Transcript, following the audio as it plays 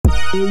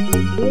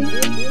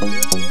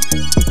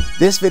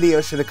This video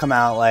should have come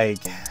out like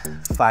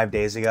 5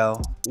 days ago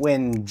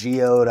when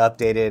Geode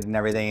updated and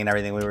everything.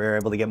 We were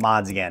able to get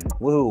mods again.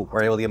 Woo!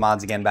 We're able to get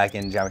mods again back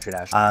in Geometry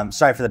Dash.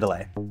 Sorry for the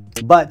delay,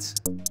 but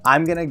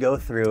I'm gonna go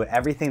through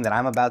everything that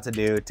I'm about to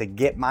do to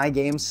get my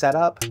game set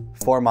up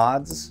for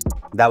mods.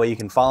 That way you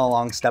can follow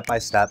along step by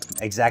step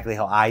exactly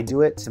how I do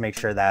it to make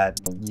sure that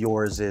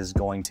yours is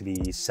going to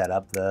be set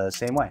up the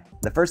same way.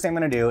 The first thing I'm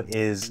gonna do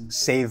is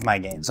save my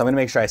game. So I'm gonna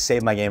make sure I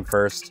save my game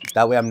first.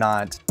 That way I'm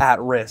not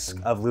at risk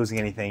of losing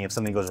anything if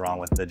something goes wrong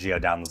with the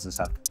Geode downloads and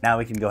stuff. Now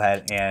we can go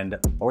ahead and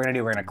what we're gonna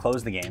do, we're gonna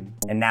close the game,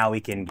 and now we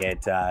can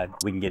get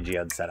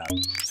Geode set up.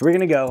 So you're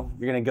gonna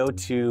go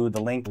to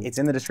the link. It's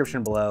in the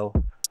description below.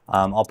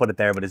 I'll put it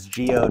there, but it's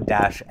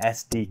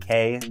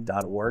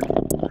geode-sdk.org.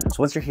 So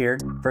once you're here,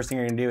 first thing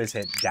you're gonna do is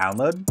hit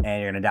download,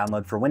 and you're gonna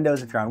download for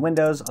Windows if you're on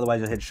Windows.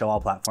 Otherwise, you'll hit show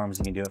all platforms.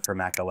 You can do it for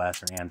Mac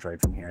OS or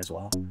Android from here as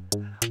well.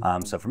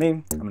 So for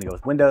me, I'm gonna go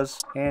with Windows,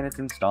 and it's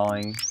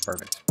installing.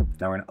 Perfect.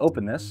 Now we're gonna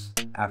open this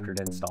after it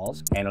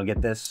installs, and it'll get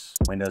this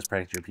Windows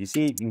Protect Your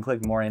PC. You can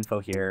click more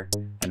info here,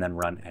 and then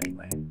run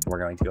anyway. We're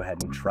going to go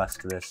ahead and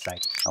trust this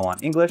site. I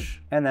want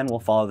English, and then we'll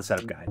follow the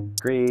setup guide.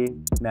 Agree,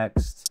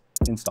 next,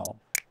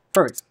 install.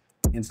 Perfect.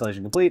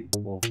 Installation complete.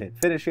 We'll hit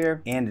finish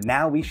here, and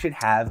now we should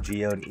have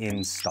Geode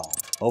installed.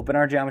 Open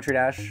our Geometry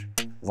Dash,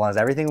 as long as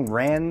everything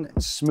ran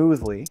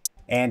smoothly.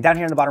 And down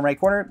here in the bottom right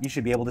corner, you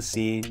should be able to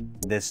see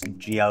this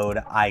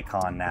Geode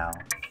icon now.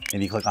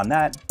 If you click on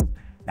that,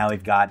 now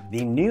we've got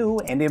the new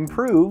and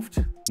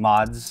improved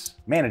mods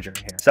manager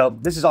here. So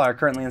this is all our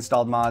currently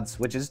installed mods,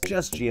 which is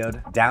just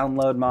Geode.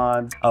 Download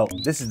mods. Oh,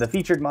 this is the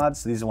featured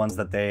mods. So these are ones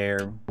that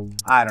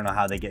I don't know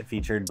how they get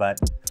featured, but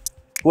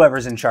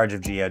whoever's in charge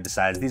of Geode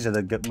decides these are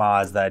the good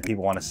mods that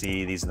people want to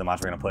see. These are the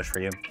mods we're going to push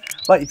for you.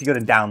 But if you go to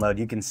download,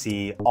 you can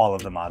see all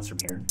of the mods from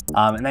here.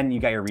 And then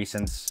you got your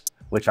recents,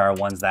 which are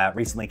ones that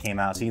recently came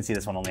out. So you can see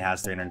this one only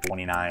has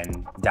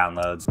 329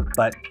 downloads,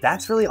 but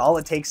that's really all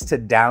it takes to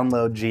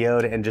download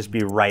Geode and just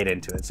be right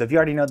into it. So if you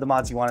already know the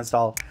mods you want to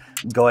install,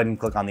 go ahead and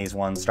click on these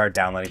ones, start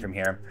downloading from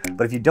here.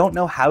 But if you don't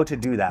know how to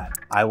do that,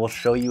 I will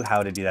show you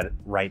how to do that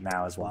right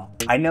now as well.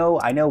 I know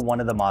one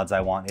of the mods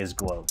I want is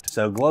Globed.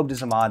 So Globed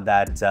is a mod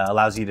that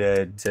allows you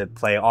to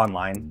play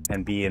online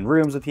and be in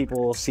rooms with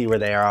people, see where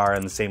they are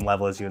on the same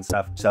level as you and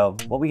stuff. So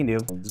what we can do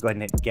is go ahead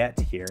and hit get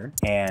here,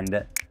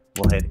 and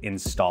we'll hit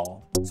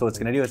install. So what it's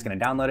gonna do, it's gonna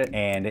download it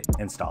and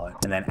install it.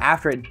 And then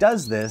after it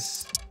does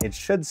this, it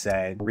should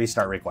say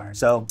restart required.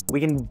 So we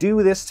can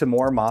do this to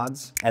more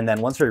mods, and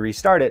then once we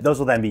restart it, those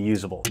will then be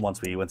usable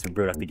once we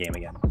boot up the game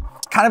again.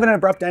 Kind of an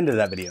abrupt end to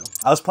that video.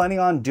 I was planning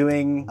on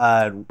doing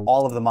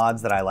all of the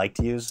mods that I like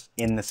to use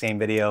in the same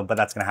video, but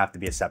that's gonna have to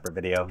be a separate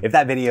video. If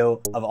that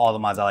video of all the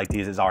mods I like to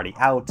use is already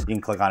out, you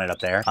can click on it up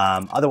there.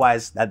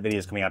 Otherwise, that video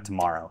is coming out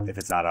tomorrow if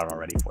it's not out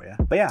already for you.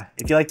 But yeah,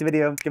 if you like the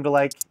video, give it a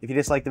like. If you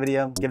dislike the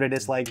video, give it a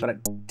dislike, but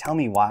tell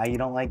me why you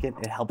don't like it.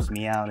 It helps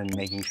me out in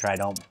making sure I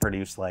don't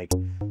produce like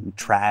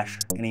trash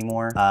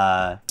anymore.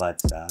 I'll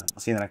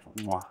see you in the next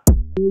one. Mwah.